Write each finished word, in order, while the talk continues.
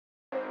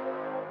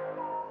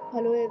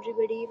Hello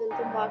everybody,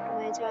 welcome back to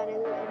my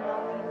channel and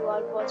now you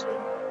are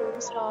watching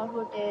 4-star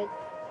hotel.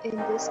 In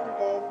this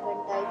hotel,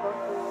 one type of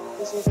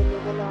room is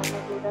available on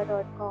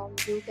agoda.com.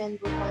 You can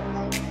book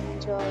online and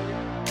enjoy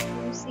it.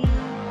 To see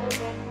more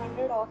than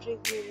 100 of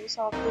reviews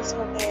of this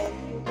hotel,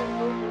 you can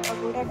go to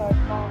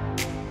agoda.com.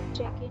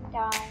 Check-in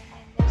time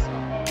in this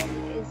hotel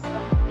is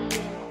 1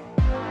 p.m.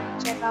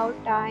 and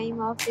check-out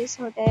time of this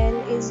hotel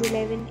is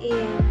 11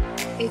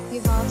 a.m. If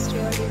you have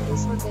stayed in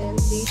this hotel,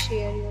 please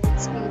share your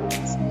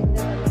experience in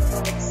the comment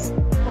box.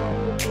 For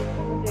booking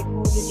or get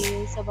more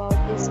details about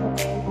this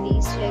hotel,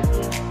 please check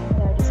link in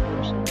the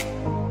description.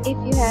 If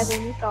you have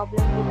any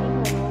problem booking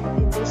a room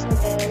in this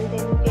hotel,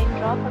 then you can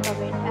drop a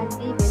comment and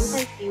we will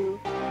help you.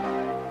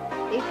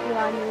 If you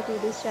are new to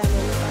this channel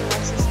or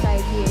not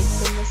subscribed yet,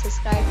 then must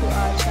subscribe to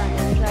our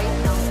channel right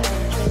now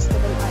and press the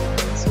bell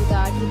icon so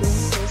that you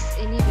don't miss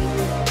any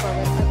video of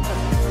our